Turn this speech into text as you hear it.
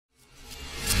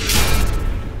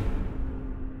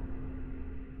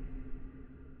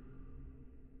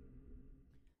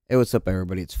Hey, what's up,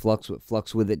 everybody? It's Flux with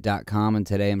fluxwithit.com, and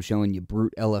today I'm showing you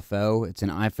Brute LFO. It's an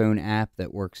iPhone app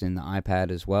that works in the iPad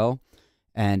as well.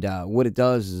 And what it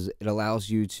does is it allows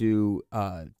you to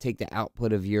take the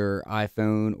output of your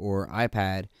iPhone or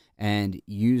iPad and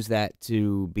use that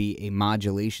to be a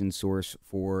modulation source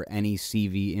for any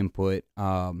CV input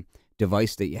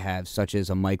device that you have, such as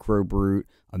a micro Brute,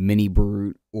 a mini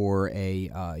Brute, or a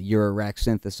Eurorack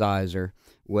synthesizer,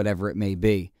 whatever it may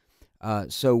be.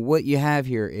 So what you have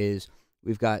here is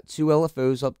we've got two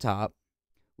LFOs up top.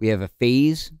 We have a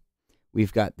phase.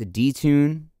 We've got the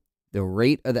detune, the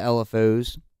rate of the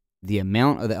LFOs, the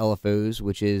amount of the LFOs,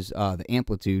 which is the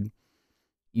amplitude.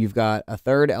 You've got a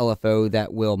third LFO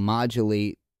that will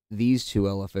modulate these two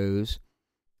LFOs,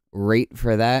 rate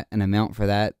for that, and amount for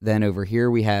that. Then over here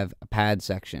we have a pad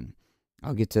section.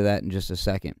 I'll get to that in just a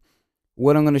second.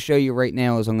 What I'm going to show you right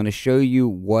now is I'm going to show you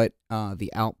what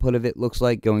the output of it looks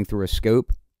like going through a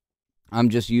scope. I'm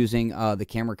just using the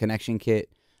camera connection kit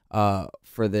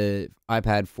for the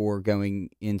iPad 4 going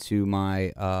into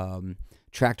my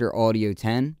Tractor Audio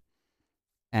 10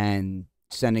 and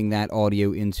sending that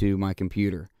audio into my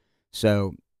computer.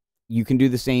 So you can do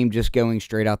the same just going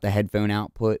straight out the headphone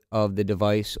output of the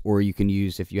device, or you can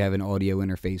use, if you have an audio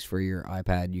interface for your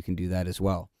iPad, you can do that as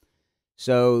well.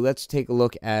 So let's take a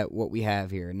look at what we have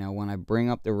here. Now, when I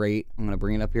bring up the rate, I'm going to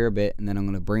bring it up here a bit, and then I'm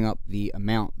going to bring up the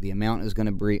amount. The amount is going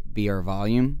to be our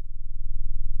volume.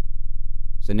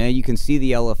 So now you can see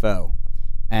the LFO.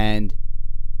 And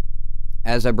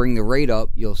as I bring the rate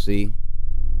up, you'll see.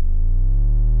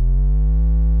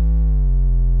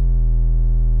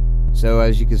 So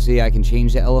as you can see, I can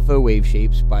change the LFO wave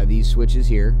shapes by these switches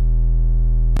here.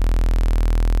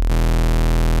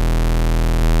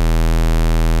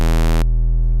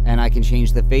 And I can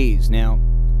change the phase. Now,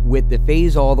 with the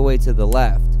phase all the way to the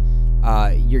left,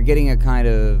 you're getting a kind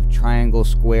of triangle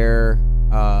square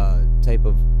type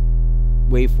of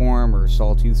waveform, or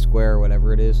sawtooth square, or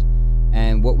whatever it is.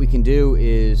 And what we can do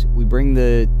is we bring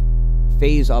the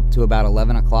phase up to about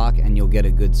 11 o'clock, and you'll get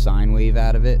a good sine wave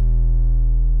out of it.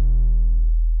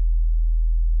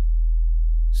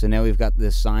 So now we've got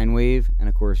this sine wave, and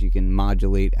of course you can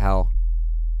modulate how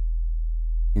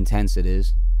intense it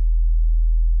is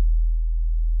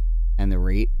and the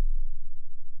rate.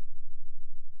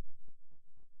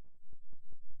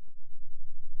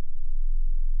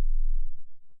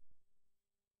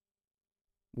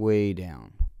 Way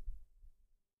down.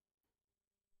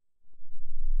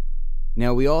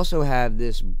 Now we also have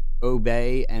this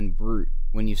obey and brute.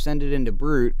 When you send it into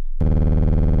brute, I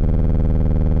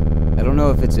don't know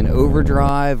if it's an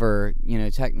overdrive or, you know,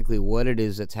 technically what it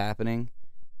is that's happening,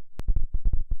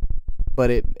 but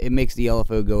it makes the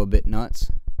LFO go a bit nuts.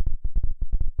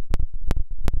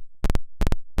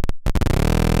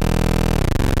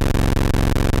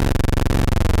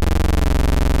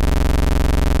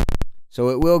 So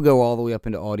it will go all the way up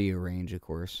into audio range, of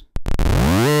course.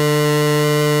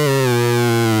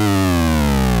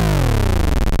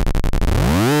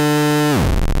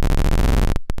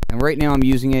 And right now I'm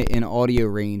using it in audio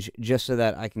range just so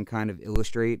that I can kind of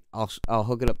illustrate. I'll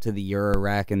hook it up to the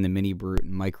Eurorack and the mini Brute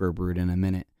and micro Brute in a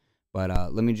minute. But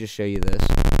let me just show you this.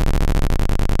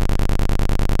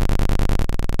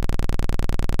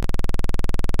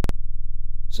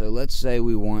 So let's say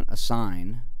we want a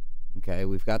sine. Okay,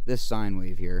 we've got this sine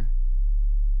wave here,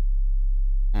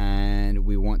 and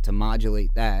we want to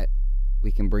modulate that.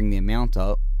 We can bring the amount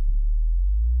up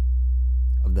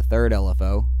of the third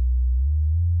LFO.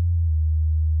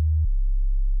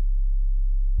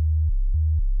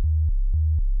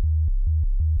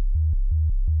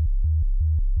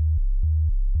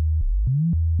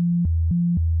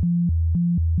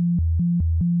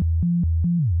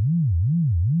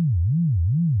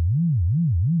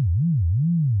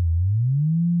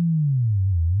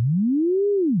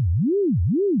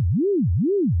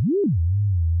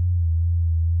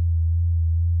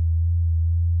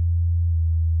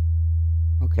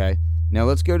 Okay, now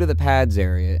let's go to the pads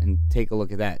area and take a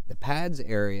look at that. The pads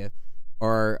area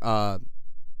are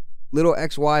little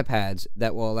XY pads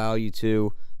that will allow you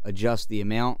to adjust the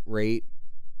amount, rate,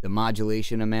 the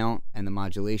modulation amount, and the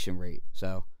modulation rate.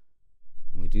 So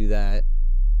when we do that,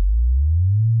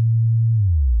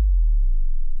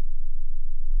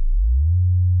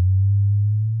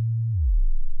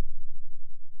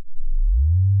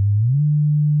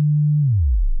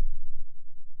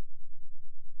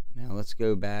 let's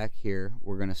go back here.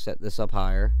 We're going to set this up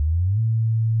higher.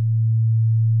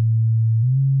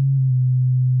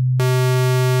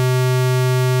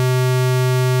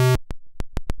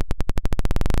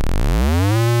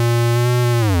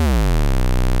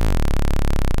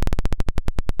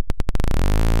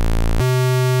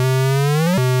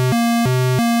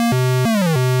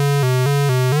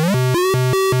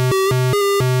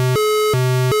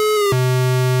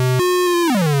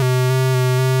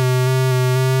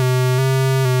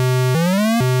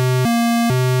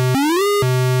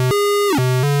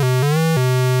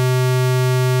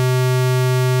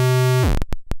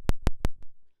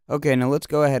 Okay, now let's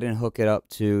go ahead and hook it up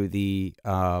to the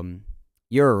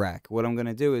Eurorack. What I'm going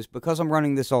to do is, because I'm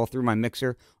running this all through my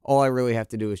mixer, all I really have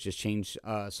to do is just change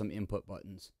some input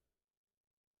buttons.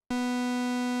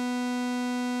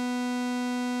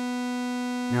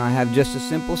 Now I have just a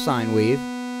simple sine wave,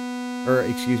 or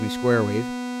excuse me, square wave,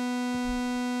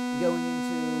 going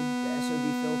into the SOB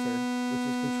filter, which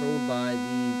is controlled by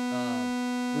the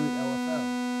Brute LFO.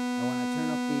 Now when I turn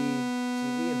up the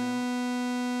CV amount,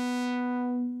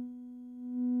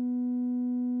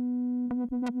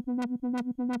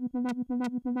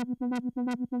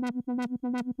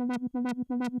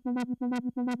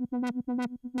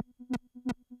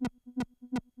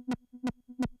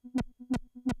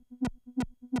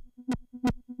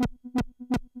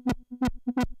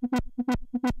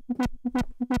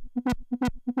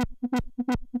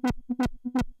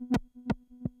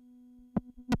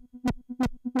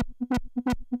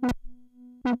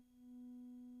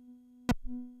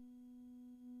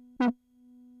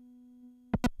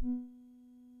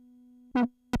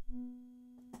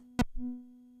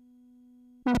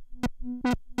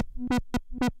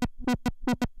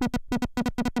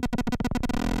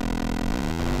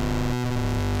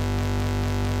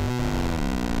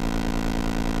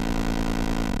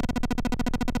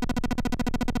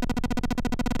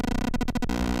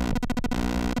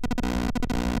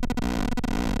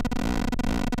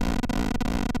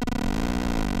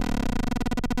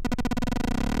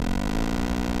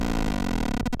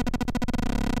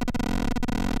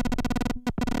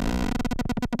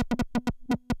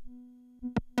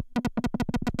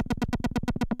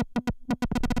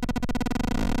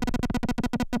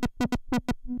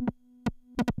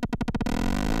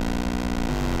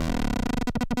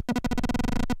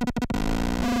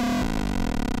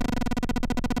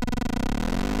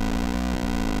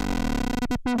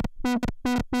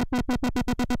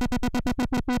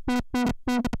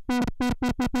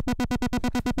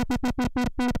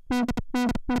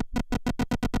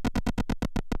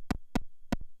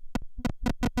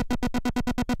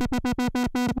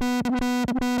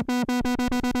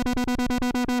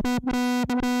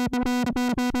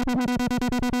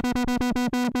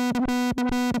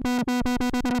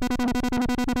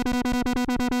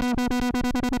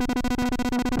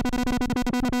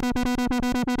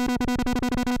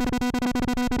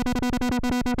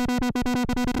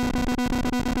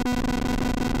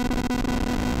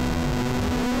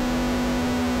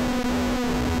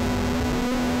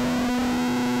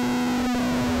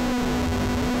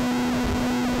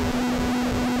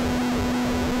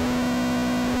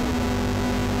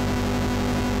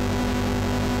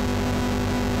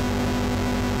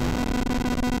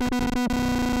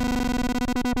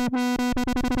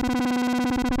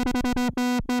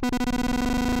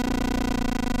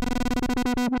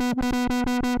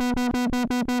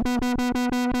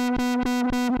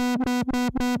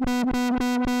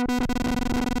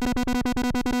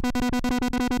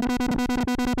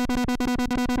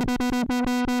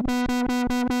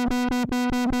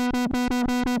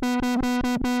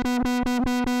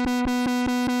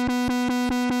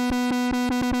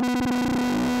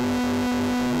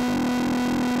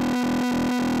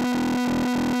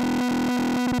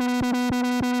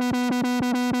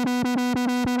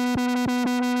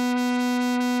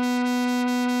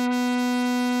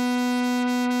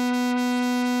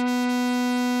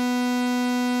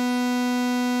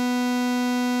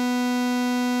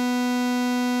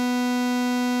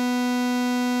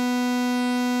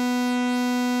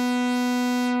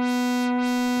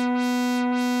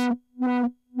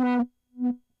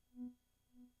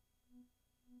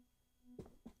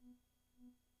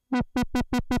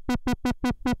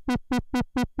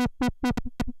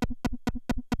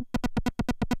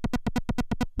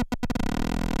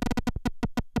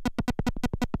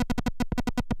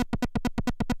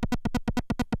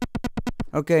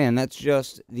 okay, and that's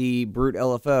just the Brute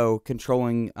LFO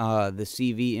controlling the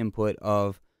CV input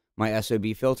of my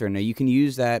SOB filter. Now you can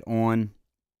use that on,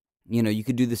 you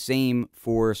could do the same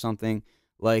for something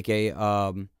like a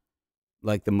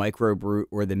like the Micro Brute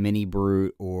or the Mini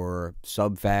Brute or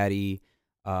Sub Fatty,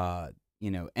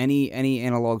 any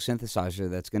analog synthesizer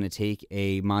that's going to take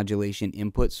a modulation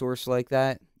input source like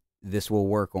that, this will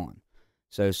work on.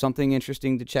 So something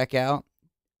interesting to check out.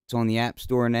 It's on the App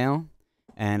Store now,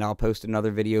 and I'll post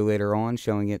another video later on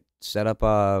showing it set up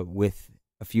with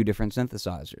a few different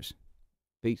synthesizers.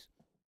 Peace.